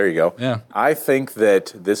engine. Oh, there you go. Yeah. I think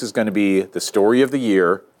that this is going to be the story of the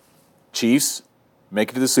year. Chiefs make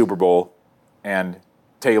it to the Super Bowl, and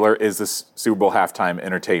Taylor is the Super Bowl halftime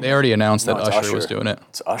entertainment. They already announced that Usher was doing it.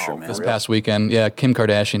 It's Usher, man. This past weekend. Yeah, Kim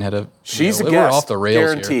Kardashian had She's a guest. We're off the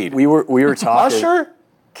rails guaranteed. Here. We were talking. Usher?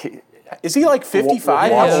 Is he like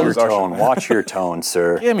 55? Watch your tone,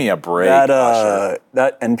 sir. Give me a break. That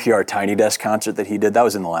NPR Tiny Desk concert that he did, that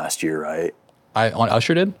was in the last year, right? On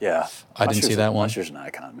Usher did? Yeah. I didn't see that one. Usher's an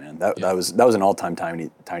icon, man. That was an all-time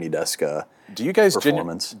Tiny Desk Do you guys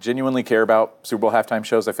performance. genuinely care about Super Bowl halftime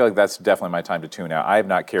shows? I feel like that's definitely my time to tune out. I have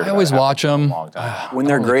not cared. I always watch them. In a long time. When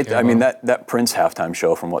they're great, I mean, that Prince halftime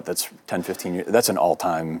show from that's 10, 15 years, that's an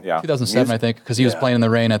all-time. Yeah. 2007, I think, because he was playing in the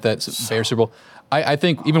rain at that Bears Super Bowl. I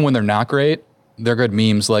think even when they're not great, they're good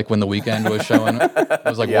memes, like when The Weeknd was showing. It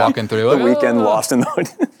was like walking through. The Weeknd lost in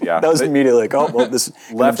the... Yeah. That was immediately like, oh, well, this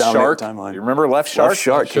Left Shark. Timeline. You remember Left Shark? Left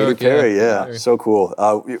Shark, Katy Perry, yeah. So cool.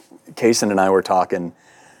 Kaysen and I were talking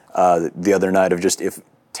the other night of just if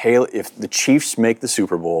the Chiefs make the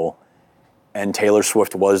Super Bowl and Taylor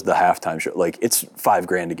Swift was the halftime show, like it's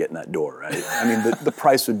 $5,000 to get in that door, right? I mean, the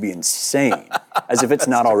price would be insane, as if it's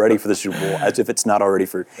not already for the Super Bowl, as if it's not already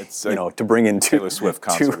for to bring in Taylor Swift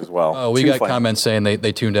concert as well. Oh, we got comments saying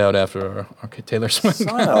they tuned out after our Taylor Swift.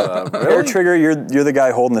 Hair Trigger, you're the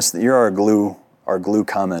guy holding this. You're our glue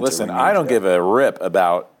commenter. Listen, I don't give a rip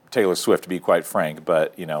about Taylor Swift, to be quite frank,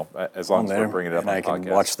 but as long as we're bringing it up on the podcast. I can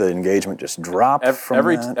watch the engagement just drop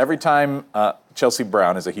every time. Chelsea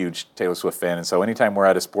Brown is a huge Taylor Swift fan, and so anytime we're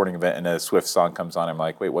at a sporting event and a Swift song comes on, I'm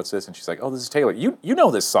like, wait, what's this? And she's like, oh, this is Taylor. You know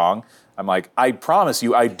this song. I'm like, I promise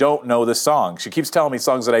you, I don't know this song. She keeps telling me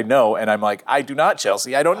songs that I know, and I'm like, I do not,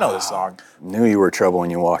 Chelsea. I don't know this song. Knew you were trouble when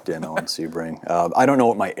you walked in, Owen Sebring. I don't know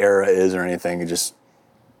what my era is or anything. She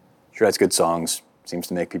writes good songs. Seems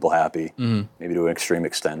to make people happy, maybe to an extreme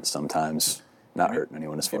extent sometimes, not hurting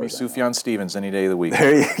anyone as far as Sufjan Stevens any day of the week.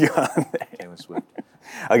 There you go. Taylor Swift.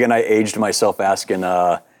 Again, I aged myself asking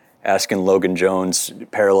Logan Jones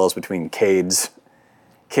parallels between Cade's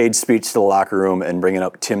speech to the locker room and bringing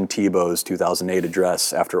up Tim Tebow's 2008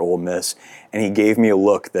 address after Ole Miss, and he gave me a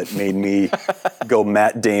look that made me go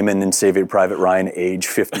Matt Damon and Saving Private Ryan age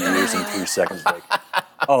 50 years in 3 seconds. Like,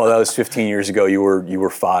 oh, that was 15 years ago. You were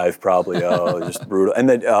 5 probably. Oh, just brutal. And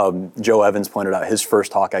then Joe Evans pointed out his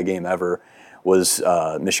first Hawkeye game ever was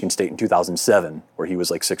Michigan State in 2007, where he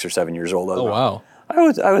was like 6 or 7 years old. Oh, wow.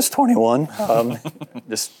 I was 21.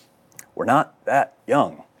 We're not that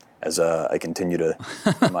young, as I continue to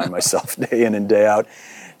remind myself day in and day out.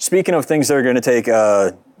 Speaking of things that are going to take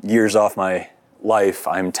years off my life,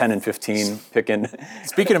 I'm 10 and 15 picking.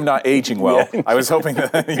 Speaking of not aging well, I was hoping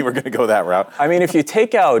that you were going to go that route. I mean, if you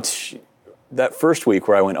take out that first week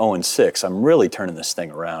where I went 0 and 6, I'm really turning this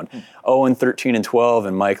thing around. 0 and 13 and 12,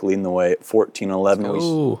 and Mike leading the way at 14 and 11.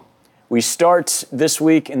 Ooh. We start this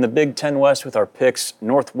week in the Big Ten West with our picks.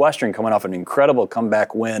 Northwestern coming off an incredible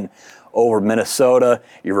comeback win over Minnesota.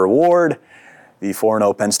 Your reward, the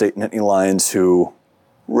 4-0 Penn State Nittany Lions, who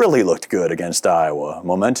really looked good against Iowa.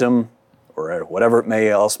 Momentum, or whatever it may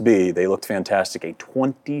else be, they looked fantastic. A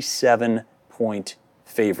 27-point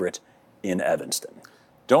favorite in Evanston.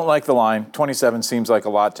 Don't like the line. 27 seems like a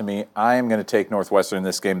lot to me. I am going to take Northwestern in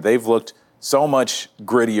this game. They've looked so much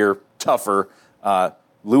grittier, tougher.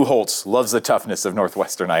 Lou Holtz loves the toughness of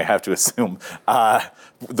Northwestern, I have to assume.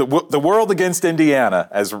 The world against Indiana,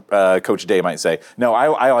 as Coach Day might say. No,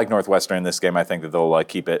 I like Northwestern in this game. I think that they'll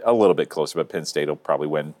keep it a little bit closer, but Penn State will probably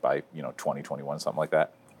win by 20, 21, something like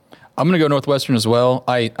that. I'm going to go Northwestern as well.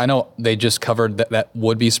 I know they just covered that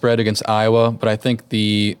would-be spread against Iowa, but I think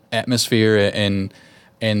the atmosphere and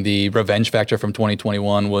the revenge factor from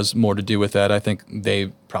 2021 was more to do with that. I think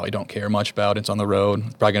they probably don't care much about it. It's on the road.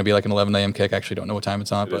 It's probably going to be like an 11 a.m. kick. I actually don't know what time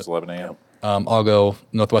it's on. It is 11 a.m. I'll go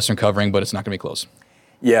Northwestern covering, but it's not going to be close.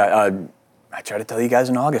 Yeah, I tried to tell you guys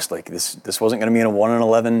in August, like this wasn't going to be in a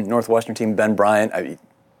 1-11 Northwestern team. Ben Bryant,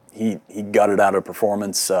 he gutted out a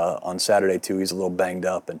performance on Saturday too. He's a little banged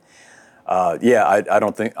up, and I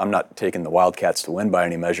don't think I'm not taking the Wildcats to win by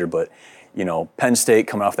any measure, but Penn State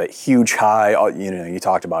coming off that huge high, you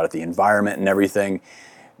talked about it, the environment and everything,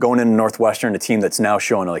 going into Northwestern, a team that's now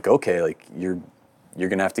showing you're going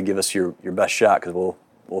to have to give us your best shot because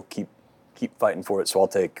we'll keep fighting for it. So I'll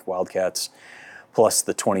take Wildcats plus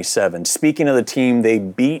the 27. Speaking of the team they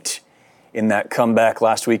beat in that comeback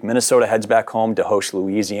last week, Minnesota heads back home to host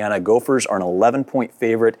Louisiana. Gophers are an 11-point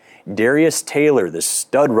favorite. Darius Taylor, the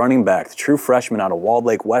stud running back, the true freshman out of Walled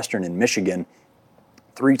Lake Western in Michigan,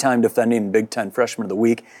 3-time defending Big Ten Freshman of the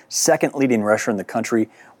Week, second leading rusher in the country,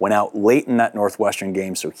 went out late in that Northwestern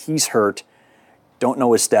game, so he's hurt. Don't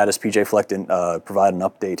know his status. PJ Fleck didn't provide an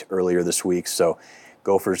update earlier this week, so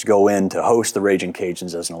Gophers go in to host the Raging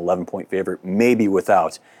Cajuns as an 11-point favorite, maybe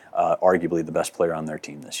without arguably the best player on their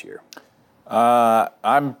team this year.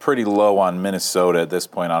 I'm pretty low on Minnesota at this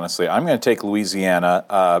point, honestly. I'm going to take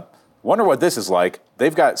Louisiana. Wonder what this is like.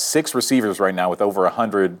 They've got 6 receivers right now with over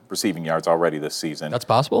 100 receiving yards already this season. That's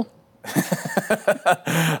possible?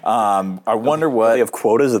 I wonder what they have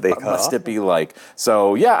quotas that they cut must off? it be like.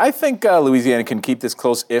 So yeah, I think Louisiana can keep this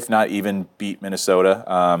close, if not even beat Minnesota.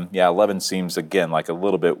 11 seems again like a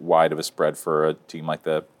little bit wide of a spread for a team like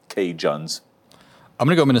the Cajuns. I'm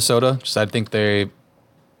going to go Minnesota. Just I think they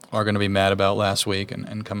are going to be mad about last week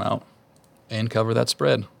and come out and cover that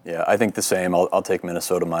spread. Yeah, I think the same. I'll take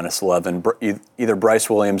Minnesota minus 11. Either Bryce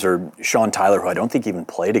Williams or Sean Tyler, who I don't think even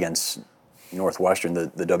played against Northwestern, the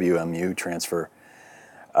WMU transfer.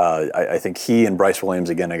 I think he and Bryce Williams,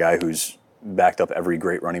 again, a guy who's backed up every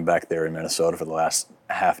great running back there in Minnesota for the last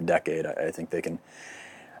half decade. I think they can,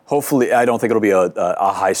 hopefully, I don't think it'll be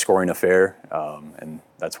a high-scoring affair, and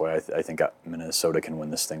that's why I think Minnesota can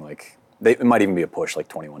win this thing. It might even be a push, like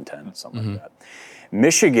 21-10, something like that.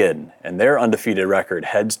 Michigan and their undefeated record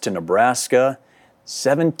heads to Nebraska,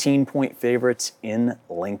 17-point favorites in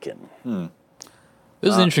Lincoln.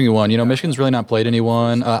 This is an interesting one. Michigan's really not played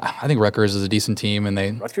anyone. I think Rutgers is a decent team,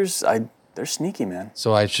 and Rutgers, they're sneaky, man.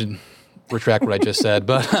 So I should retract what I just said.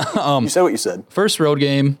 But you said what you said. First road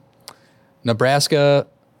game, Nebraska.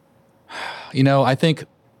 I think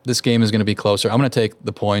this game is going to be closer. I'm going to take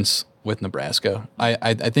the points with Nebraska.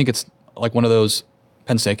 I think it's like one of those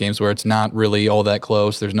Penn State games where it's not really all that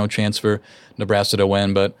close. There's no chance for Nebraska to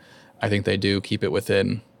win, but I think they do keep it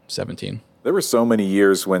within 17. There were so many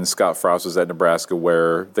years when Scott Frost was at Nebraska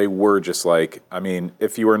where they were just like,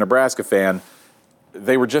 if you were a Nebraska fan,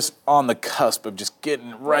 they were just on the cusp of just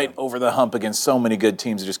getting right over the hump against so many good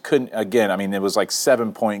teams. They just couldn't, it was like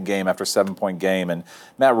 7-point game after 7-point game, and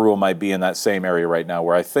Matt Rule might be in that same area right now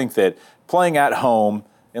where I think that playing at home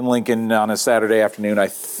in Lincoln on a Saturday afternoon, I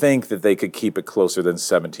think that they could keep it closer than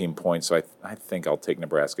 17 points, so I think I'll take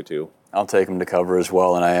Nebraska too. I'll take them to cover as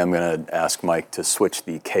well, and I am going to ask Mike to switch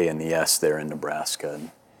the K and the S there in Nebraska.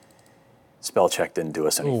 And spell check didn't do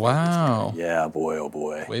us anything. Oh, wow. Yeah, boy, oh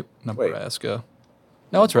boy. Wait, Nebraska.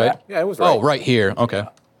 No, it's right. Yeah, it was right. Oh, right here. Okay.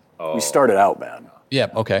 We started out bad. Yeah,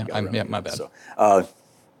 okay. My bad. So,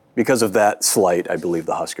 because of that slight, I believe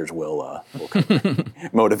the Huskers will come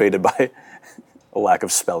motivated by a lack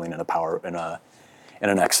of spelling in an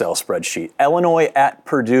Excel spreadsheet. Illinois at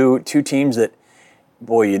Purdue, two teams that,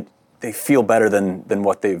 boy, they feel better than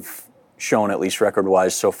what they've shown, at least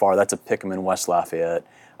record-wise so far. That's a pick 'em in West Lafayette.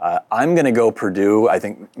 I'm going to go Purdue, I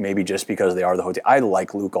think maybe just because they are the hotel. I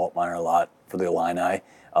like Luke Altmaier a lot for the Illini.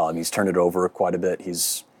 He's turned it over quite a bit.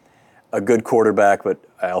 He's a good quarterback, but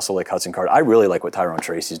I also like Hudson Card. I really like what Tyrone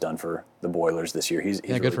Tracy's done for the Boilers this year. He's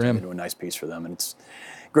really good for him. turned into a nice piece for them, and it's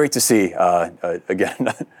great to see.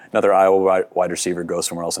 Again, another Iowa wide receiver go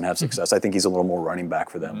somewhere else and have success. I think he's a little more running back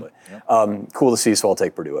for them, but cool to see, so I'll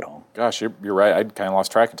take Purdue at home. Gosh, you're right. I kind of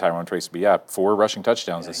lost track of Tyrone Tracy, but yeah, 4 rushing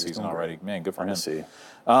touchdowns this season already. Man, good for him. See.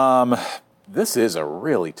 This is a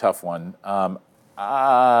really tough one.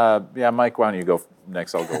 Mike, why don't you go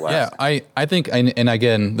next? I'll go last. Yeah, I think, and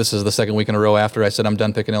again, this is the second week in a row after I said I'm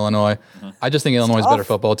done picking Illinois. I just think Illinois is a better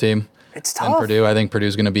football team than Purdue. I think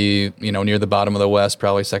Purdue's going to be, near the bottom of the West,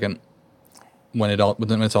 probably second when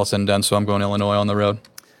it's all said and done. So I'm going Illinois on the road.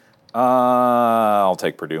 I'll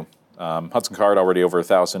take Purdue. Hudson Card already over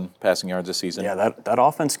 1,000 passing yards this season. Yeah, that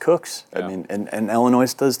offense cooks. Yeah. I mean, and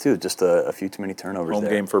Illinois does too. Just a few too many turnovers. Home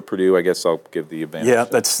game for Purdue. I guess I'll give the advantage. Yeah,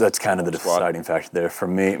 that's kind of the deciding factor there for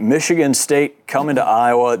me. Michigan State coming to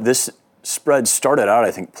Iowa. This spread started out,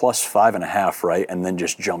 I think, plus 5.5, right, and then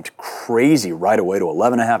just jumped crazy right away to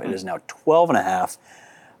 11.5. It is now 12.5.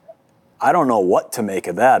 I don't know what to make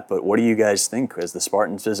of that, but what do you guys think as the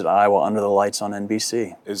Spartans visit Iowa under the lights on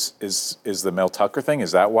NBC? Is the Mel Tucker thing,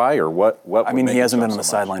 is that why, or what? I mean, he hasn't been on the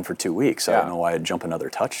sideline for 2 weeks. I don't know why I'd jump another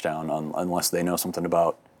touchdown unless they know something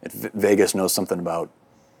about it. Vegas knows something about.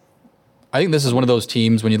 I think this is one of those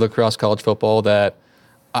teams when you look across college football that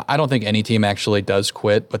I don't think any team actually does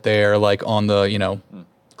quit, but they're like on the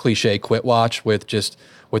cliche quit watch with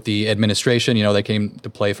the administration. They came to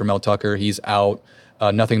play for Mel Tucker. He's out.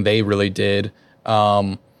 Nothing they really did.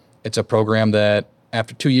 It's a program that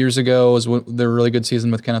after 2 years ago was their really good season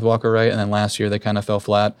with Kenneth Walker, right? And then last year they kind of fell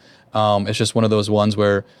flat. It's just one of those ones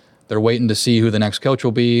where they're waiting to see who the next coach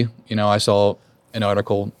will be. I saw an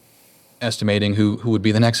article estimating who would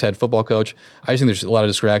be the next head football coach. I just think there's a lot of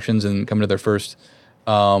distractions and coming to their first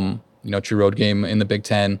true road game in the Big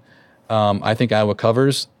Ten. I think Iowa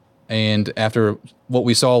covers. And after what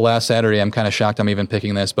we saw last Saturday, I'm kind of shocked I'm even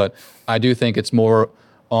picking this, but I do think it's more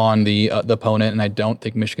on the opponent, and I don't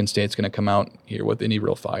think Michigan State's going to come out here with any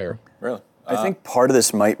real fire. Really? I think part of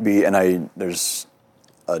this might be, and there's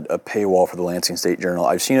a paywall for the Lansing State Journal.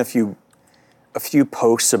 I've seen a few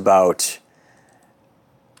posts about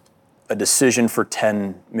a decision for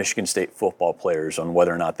 10 Michigan State football players on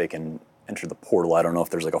whether or not they can enter the portal. I don't know if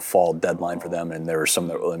there's like a fall deadline for them, and there are some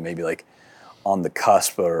that were maybe like on the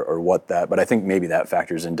cusp or what that. But I think maybe that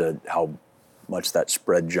factors into how much that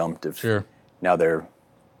spread jumped. If now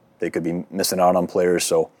they could be missing out on players.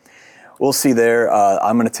 So we'll see there.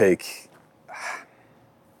 I'm going to take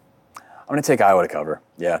Iowa to cover.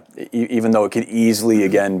 Yeah, even though it could easily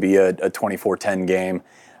again be a 24-10 game.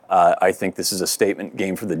 I think this is a statement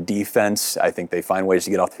game for the defense. I think they find ways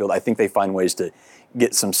to get off the field. I think they find ways to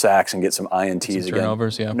get some sacks and get some INTs some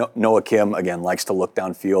turnovers, again. yeah. Noah Kim, again, likes to look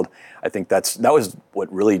downfield. I think that was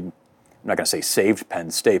what really, I'm not going to say saved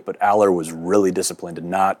Penn State, but Aller was really disciplined and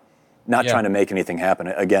not trying to make anything happen.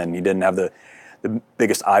 Again, he didn't have the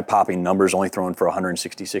biggest eye-popping numbers, only throwing for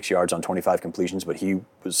 166 yards on 25 completions, but he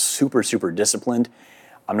was super, super disciplined.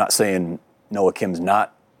 I'm not saying Noah Kim's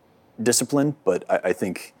not disciplined, but I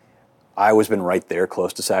think Iowa's been right there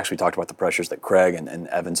close to sacks. We talked about the pressures that Craig and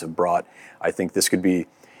Evans have brought. I think this could be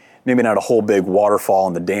maybe not a whole big waterfall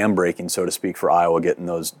in the dam breaking, so to speak, for Iowa getting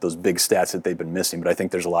those big stats that they've been missing. But I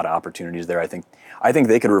think there's a lot of opportunities there. I think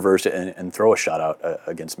they could reverse it and throw a shot out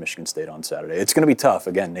against Michigan State on Saturday. It's going to be tough.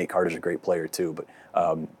 Again, Nate Carter's a great player too, but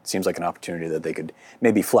it seems like an opportunity that they could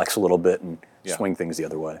maybe flex a little bit and swing things the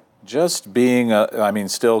other way. Just being,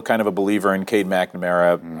 still kind of a believer in Cade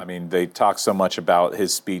McNamara. I mean, they talk so much about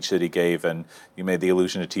his speech that he gave, and you made the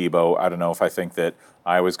allusion to Tebow. I don't know if I think that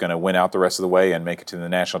Iowa's going to win out the rest of the way and make it to the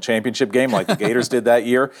national championship game like the Gators did that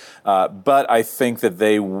year. But I think that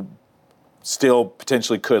they still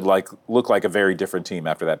potentially could look like a very different team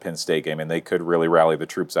after that Penn State game, and they could really rally the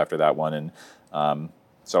troops after that one. And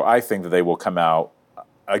so I think that they will come out,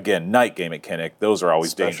 again, night game at Kinnick. Those are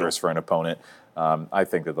always dangerous for an opponent. I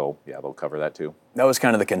think that they'll cover that too. That was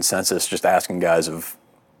kind of the consensus, just asking guys of,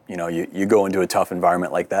 you go into a tough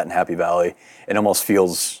environment like that in Happy Valley, it almost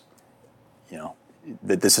feels,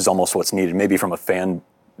 that this is almost what's needed, maybe from a fan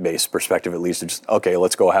base perspective at least. Just, okay,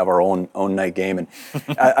 let's go have our own night game. And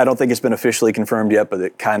I don't think it's been officially confirmed yet, but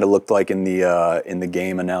it kind of looked like in the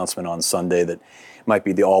game announcement on Sunday that might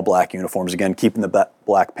be the all-black uniforms. Again, keeping the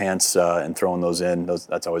black pants and throwing those in.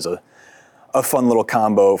 That's always a fun little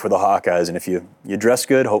combo for the Hawkeyes. And if you dress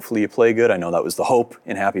good, hopefully you play good. I know that was the hope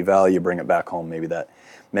in Happy Valley. You bring it back home, maybe that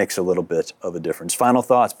makes a little bit of a difference. Final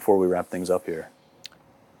thoughts before we wrap things up here.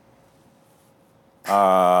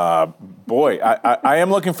 Boy, I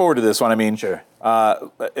am looking forward to this one. I mean, sure.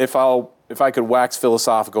 If I could wax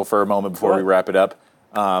philosophical for a moment before we wrap it up,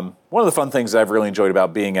 one of the fun things I've really enjoyed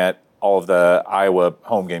about being at all of the Iowa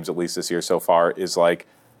home games, at least this year so far, is like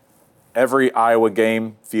every Iowa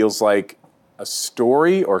game feels like a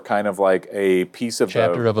story or kind of like a piece of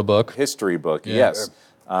chapter of a book, history book. Yeah. Yes.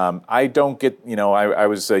 I don't get, I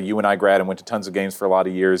was a UNI grad and went to tons of games for a lot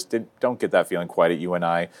of years. Don't get that feeling quite at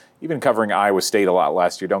UNI. Even covering Iowa State a lot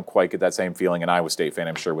last year, don't quite get that same feeling. An Iowa State fan,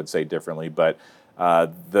 I'm sure, would say differently. But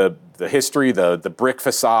the history, the brick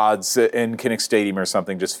facades in Kinnick Stadium or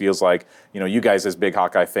something just feels like, you guys as big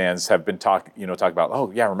Hawkeye fans have been talk about,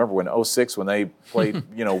 oh, yeah, remember when 2006 when they played,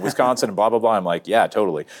 Wisconsin and blah, blah, blah. I'm like, yeah,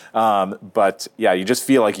 totally. But, yeah, you just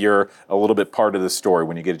feel like you're a little bit part of the story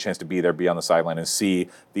when you get a chance to be there, be on the sideline, and see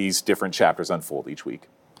these different chapters unfold each week.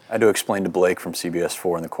 I had to explain to Blake from CBS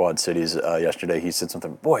 4 in the Quad Cities yesterday. He said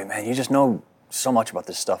something, boy, man, you just know so much about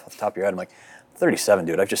this stuff off the top of your head. I'm like, 37,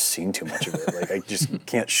 dude, I've just seen too much of it. Like, I just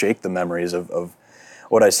can't shake the memories of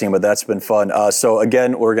what I've seen, but that's been fun. So,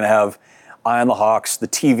 again, we're going to have Eye on the Hawks, the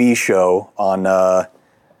TV show, on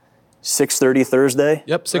 6:30 Thursday.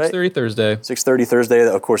 Yep, 6:30 right? Thursday. 6:30 Thursday.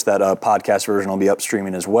 Of course, that podcast version will be up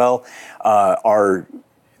streaming as well.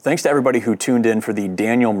 Thanks to everybody who tuned in for the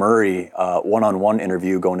Daniel Murray one-on-one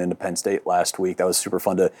interview going into Penn State last week. That was super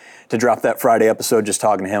fun to drop that Friday episode, just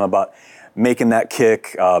talking to him about making that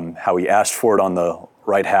kick, how he asked for it on the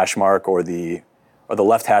right hash mark or the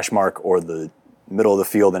left hash mark or the middle of the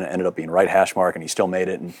field, and it ended up being right hash mark, and he still made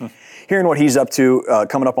it. And hearing what he's up to,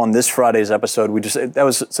 coming up on this Friday's episode, that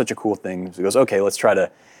was such a cool thing. He goes, okay, let's try to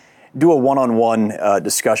do a one-on-one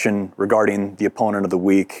discussion regarding the opponent of the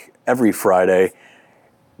week every Friday.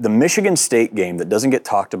 The Michigan State game that doesn't get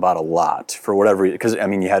talked about a lot for whatever reason, because,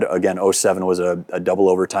 you had, again, 2007 was a double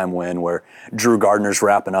overtime win where Drew Gardner's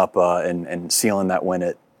wrapping up and sealing that win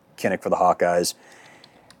at Kinnick for the Hawkeyes.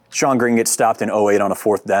 Sean Green gets stopped in 2008 on a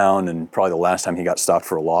fourth down, and probably the last time he got stopped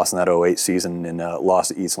for a loss in that 2008 season, and lost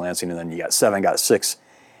at East Lansing, and then you got 7, got 6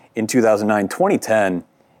 in 2009. 2010,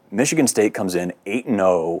 Michigan State comes in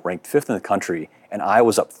 8-0, ranked 5th in the country, and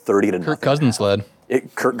Iowa's up 30-0. Kirk Cousins led.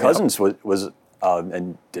 Kirk Cousins was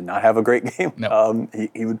and did not have a great game. No.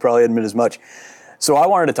 He would probably admit as much. So I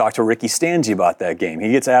wanted to talk to Ricky Stanzi about that game.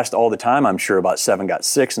 He gets asked all the time, I'm sure, about 7 got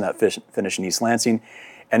 6 and that finish in East Lansing.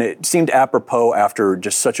 And it seemed apropos after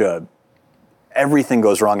just such a everything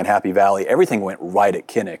goes wrong in Happy Valley. Everything went right at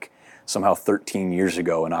Kinnick somehow 13 years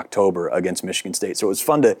ago in October against Michigan State. So it was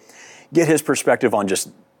fun to get his perspective on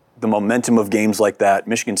just the momentum of games like that.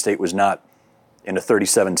 Michigan State was not in a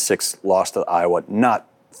 37-6 loss to Iowa, not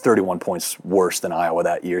 31 points worse than Iowa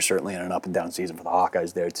that year, certainly in an up-and-down season for the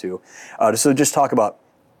Hawkeyes there too. So just talk about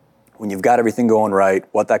when you've got everything going right,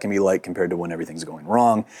 what that can be like compared to when everything's going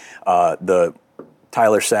wrong. The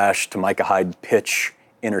Tyler Sash to Micah Hyde pitch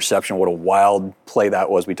interception, what a wild play that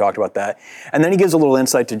was. We talked about that. And then he gives a little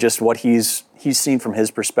insight to just what he's seen from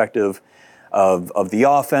his perspective of the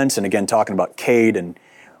offense, and again, talking about Cade and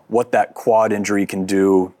what that quad injury can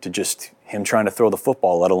do to just him trying to throw the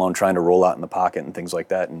football, let alone trying to roll out in the pocket and things like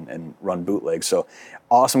that and run bootlegs. So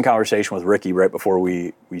awesome conversation with Ricky right before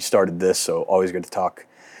we started this, so always good to talk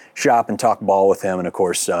shop and talk ball with him. And of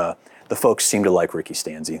course, the folks seem to like Ricky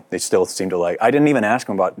Stanzi. They still seem to like. I didn't even ask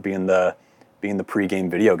him about being the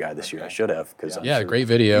pregame video guy this year. I should have, because sure great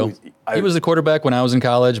video. He was the quarterback when I was in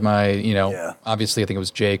college. Obviously I think it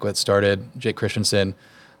was Jake Christensen,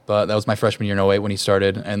 but that was my freshman year in 08 when he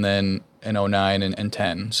started, and then in 09 and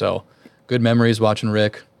 10. So good memories watching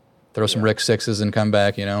Rick throw some Rick sixes and come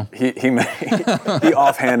back. He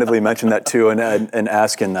offhandedly mentioned that too, and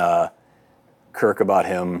asking Kirk about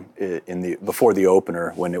him before the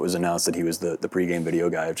opener when it was announced that he was the pregame video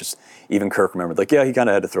guy. Just even Kirk remembered, he kind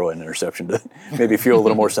of had to throw an interception to maybe feel a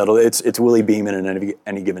little more settled. It's Willie Beeman and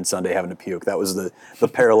any given Sunday having to puke. That was the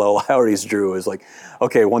parallel I always drew. Is like,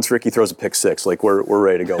 okay, once Ricky throws a pick six, we're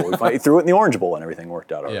ready to go. He threw it in the Orange Bowl and everything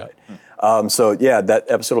worked out all right. That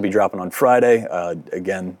episode will be dropping on Friday.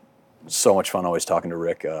 Again, so much fun always talking to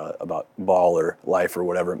Rick about ball or life or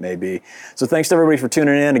whatever it may be. So thanks to everybody for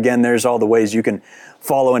tuning in. Again, there's all the ways you can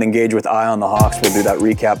follow and engage with Eye on the Hawks. We'll do that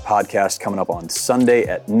recap podcast coming up on Sunday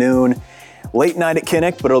at noon. Late night at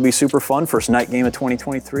Kinnick, but it'll be super fun. First night game of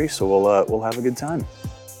 2023, so we'll have a good time.